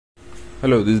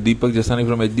Hello, this is Deepak Jasani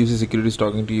from HDFC Securities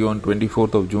talking to you on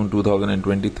 24th of June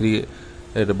 2023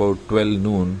 at about 12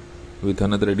 noon with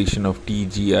another edition of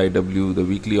TGIW, the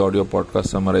weekly audio podcast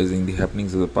summarising the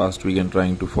happenings of the past week and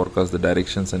trying to forecast the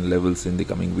directions and levels in the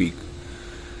coming week.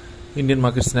 Indian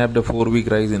market snapped a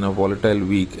 4-week rise in a volatile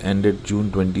week ended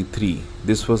June 23.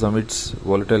 This was amidst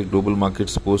volatile global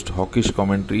markets post hawkish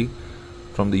commentary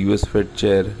from the US Fed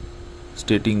chair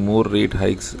stating more rate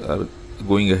hikes are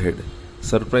going ahead.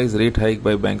 Surprise rate hike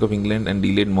by Bank of England and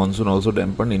delayed monsoon also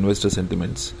dampened investor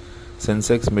sentiments.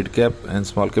 Sensex, mid-cap and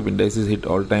small-cap indices hit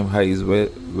all-time highs,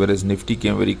 whereas Nifty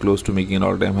came very close to making an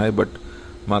all-time high, but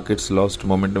markets lost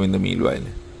momentum in the meanwhile.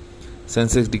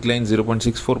 Sensex declined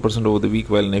 0.64% over the week,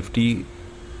 while Nifty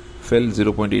fell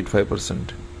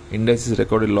 0.85%. Indices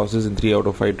recorded losses in 3 out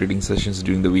of 5 trading sessions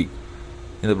during the week.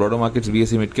 In the broader markets,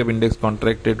 BSE mid-cap index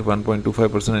contracted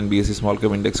 1.25% and BSE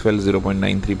small-cap index fell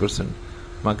 0.93%.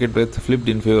 Market breadth flipped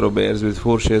in favor of bears with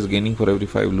 4 shares gaining for every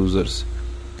 5 losers.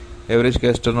 Average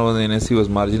cash turnover in the NSE was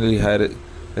marginally higher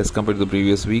as compared to the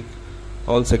previous week.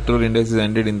 All sectoral indices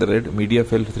ended in the red. Media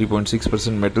fell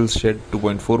 3.6%, metals shed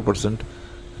 2.4%.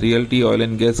 Realty, oil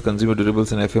and gas, consumer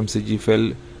durables and FMCG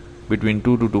fell between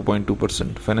 2 to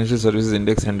 2.2%. Financial services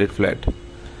index ended flat.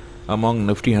 Among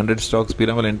Nifty 100 stocks,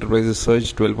 Piramal Enterprises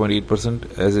surged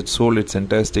 12.8% as it sold its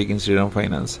entire stake in Shriram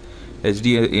Finance.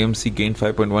 AMC gained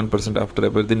 5.1% after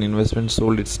Aberdeen Investments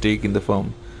sold its stake in the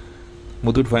firm.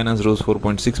 Muthoot Finance rose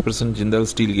 4.6%, Jindal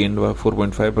Steel gained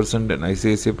 4.5% and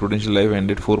ICICI Prudential Life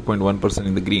ended 4.1%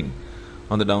 in the green.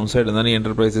 On the downside, Adani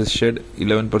Enterprises shed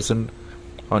 11%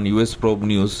 on US probe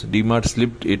news, DMart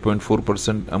slipped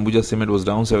 8.4%, Ambuja Cement was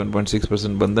down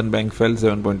 7.6%, Bandhan Bank fell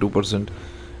 7.2%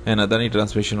 and Adani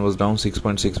Transmission was down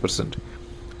 6.6%.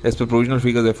 As per provisional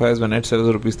figures, FIs were net sellers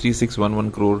of Rs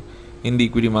 3611 crore in the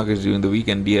equity markets during the week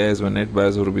and DIs were net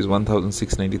buyers of Rs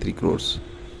 1693 crores.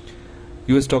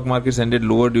 US stock markets ended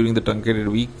lower during the truncated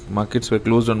week. Markets were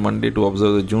closed on Monday to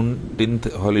observe the June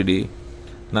 10th holiday.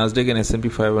 Nasdaq and S&P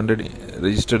 500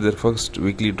 registered their first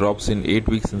weekly drops in 8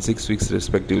 weeks and 6 weeks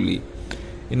respectively.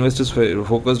 Investors were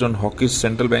focused on hawkish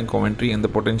central bank commentary and the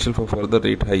potential for further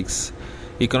rate hikes.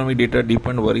 Economic data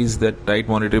deepened worries that tight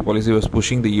monetary policy was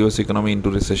pushing the US economy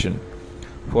into recession.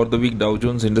 For the week, Dow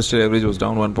Jones Industrial Average was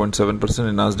down 1.7%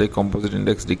 and Nasdaq Composite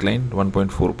Index declined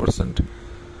 1.4%.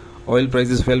 Oil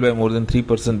prices fell by more than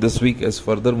 3% this week as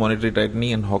further monetary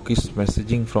tightening and hawkish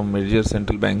messaging from major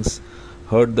central banks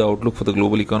hurt the outlook for the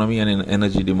global economy and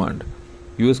energy demand.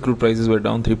 US crude prices were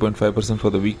down 3.5% for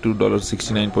the week to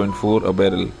 $69.4 a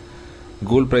barrel.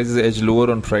 Gold prices edged lower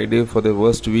on Friday for their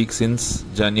worst week since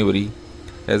January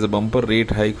as a bumper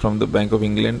rate hike from the Bank of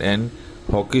England and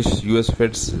hawkish US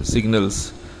Fed's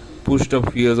signals pushed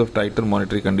up fears of tighter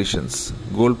monetary conditions.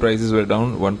 Gold prices were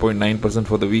down 1.9%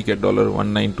 for the week at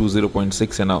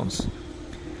 $1920.6 an ounce.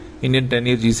 Indian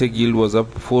 10-year G-Sec yield was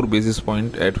up 4 basis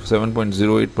points at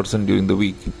 7.08% during the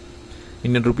week.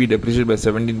 Indian rupee depreciated by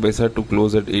 17 paisa to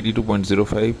close at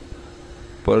 82.05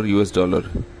 per US dollar.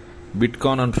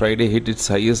 Bitcoin on Friday hit its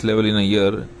highest level in a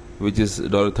year, which is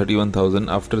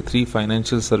 $31,000, after 3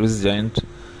 financial services giants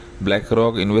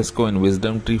BlackRock, Invesco and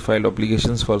WisdomTree filed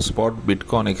applications for spot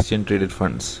Bitcoin exchange traded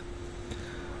funds.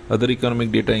 Other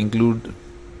economic data include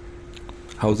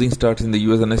housing starts in the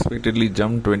US unexpectedly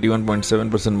jumped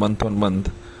 21.7% month on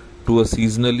month to a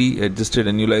seasonally adjusted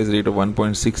annualized rate of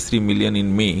 1.63 million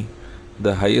in May,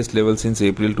 the highest level since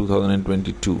April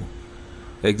 2022.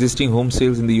 Existing home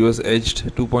sales in the US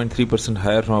edged 2.3%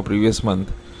 higher from a previous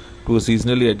month to a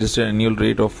seasonally adjusted annual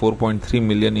rate of 4.3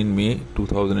 million in May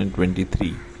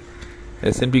 2023.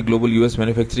 S&P Global US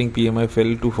Manufacturing PMI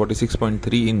fell to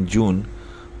 46.3 in June,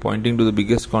 pointing to the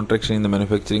biggest contraction in the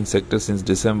manufacturing sector since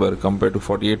December compared to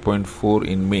 48.4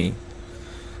 in May.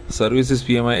 Services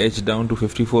PMI edged down to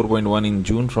 54.1 in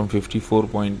June from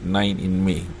 54.9 in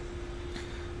May.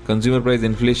 Consumer price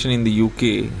inflation in the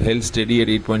UK held steady at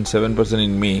 8.7%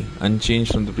 in May,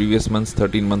 unchanged from the previous month's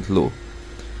 13-month low.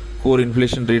 Core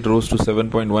inflation rate rose to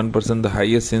 7.1%, the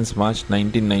highest since March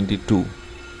 1992.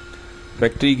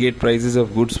 Factory gate prices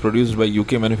of goods produced by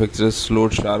UK manufacturers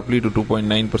slowed sharply to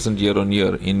 2.9%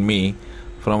 year-on-year in May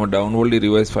from a downwardly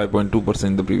revised 5.2%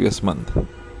 in the previous month.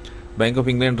 Bank of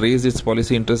England raised its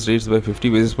policy interest rates by 50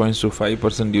 basis points to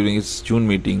 5% during its June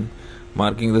meeting,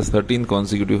 marking the 13th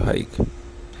consecutive hike.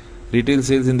 Retail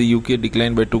sales in the UK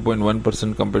declined by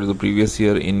 2.1% compared to the previous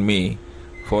year in May,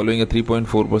 following a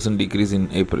 3.4% decrease in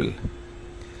April.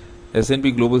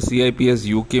 S&P Global CIPS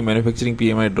UK Manufacturing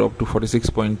PMI dropped to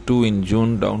 46.2 in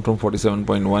June, down from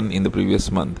 47.1 in the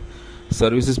previous month.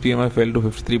 Services PMI fell to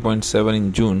 53.7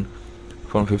 in June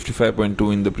from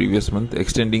 55.2 in the previous month,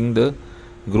 extending the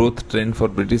growth trend for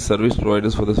British service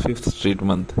providers for the fifth straight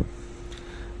month.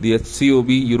 The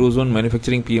HCOB Eurozone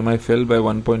manufacturing PMI fell by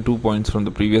 1.2 points from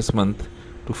the previous month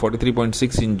to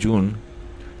 43.6 in June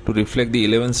to reflect the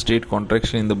 11th straight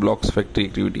contraction in the bloc's factory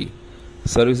activity.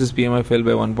 Services PMI fell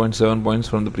by 1.7 points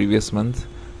from the previous month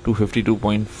to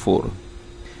 52.4.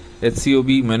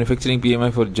 HCOB manufacturing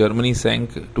PMI for Germany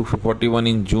sank to 41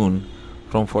 in June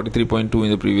from 43.2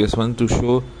 in the previous month to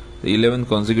show the 11th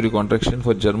consecutive contraction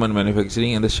for German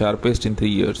manufacturing and the sharpest in 3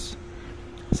 years.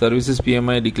 Services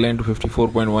PMI declined to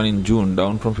 54.1 in June,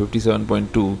 down from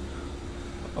 57.2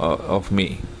 of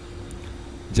May.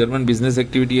 German business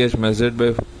activity as measured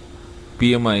by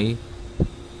PMI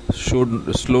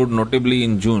slowed notably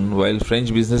in June, while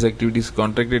French business activities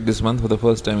contracted this month for the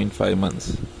first time in 5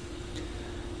 months.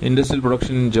 Industrial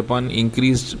production in Japan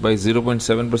increased by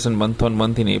 0.7%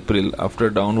 month-on-month in April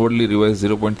after downwardly revised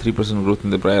 0.3% growth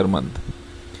in the prior month.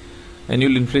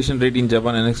 Annual inflation rate in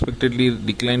Japan unexpectedly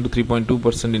declined to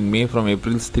 3.2% in May from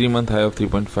April's 3-month high of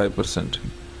 3.5%.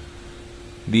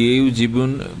 The AU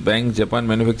Jibun Bank Japan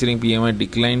manufacturing PMI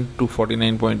declined to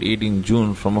 49.8 in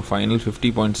June from a final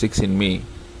 50.6 in May,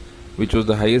 which was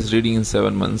the highest reading in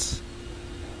 7 months.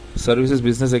 Services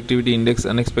Business Activity Index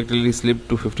unexpectedly slipped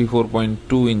to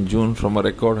 54.2 in June from a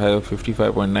record high of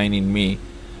 55.9 in May,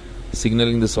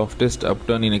 signaling the softest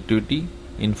upturn in activity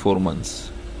in 4 months.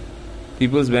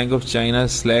 People's Bank of China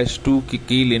slashed 2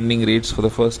 key lending rates for the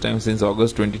first time since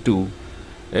August 22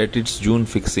 at its June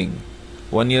fixing.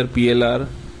 1-year PLR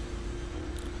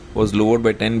was lowered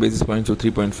by 10 basis points to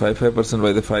 3.55%,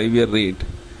 while the 5-year rate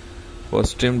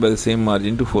was trimmed by the same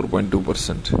margin to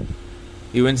 4.2%.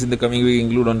 Events in the coming week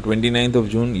include on 29th of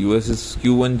June, US's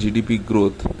Q1 GDP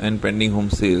growth and pending home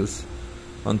sales.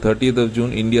 On 30th of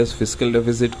June, India's fiscal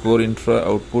deficit core infra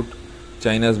output,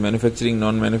 China's manufacturing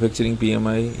non-manufacturing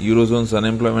PMI, Eurozone's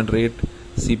unemployment rate,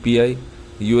 CPI,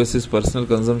 US's personal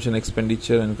consumption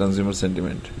expenditure and consumer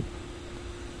sentiment.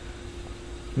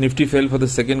 Nifty fell for the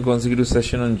second consecutive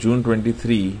session on June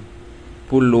 23,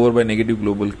 pulled lower by negative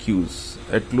global cues.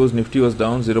 At close, Nifty was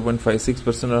down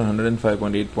 0.56% or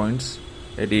 105.8 points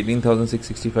at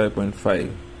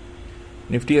 18,665.5.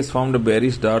 Nifty has formed a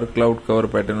bearish dark cloud cover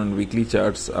pattern on weekly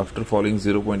charts after falling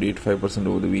 0.85%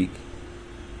 over the week.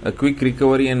 A quick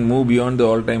recovery and move beyond the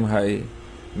all-time high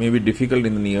may be difficult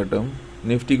in the near term.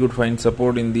 Nifty could find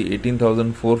support in the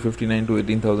 18,459 to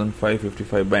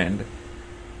 18,555 band,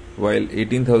 while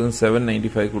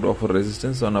 18,795 could offer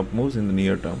resistance on up moves in the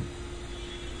near term.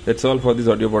 That's all for this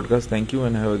audio podcast. Thank you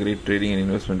and have a great trading and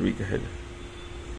investment week ahead.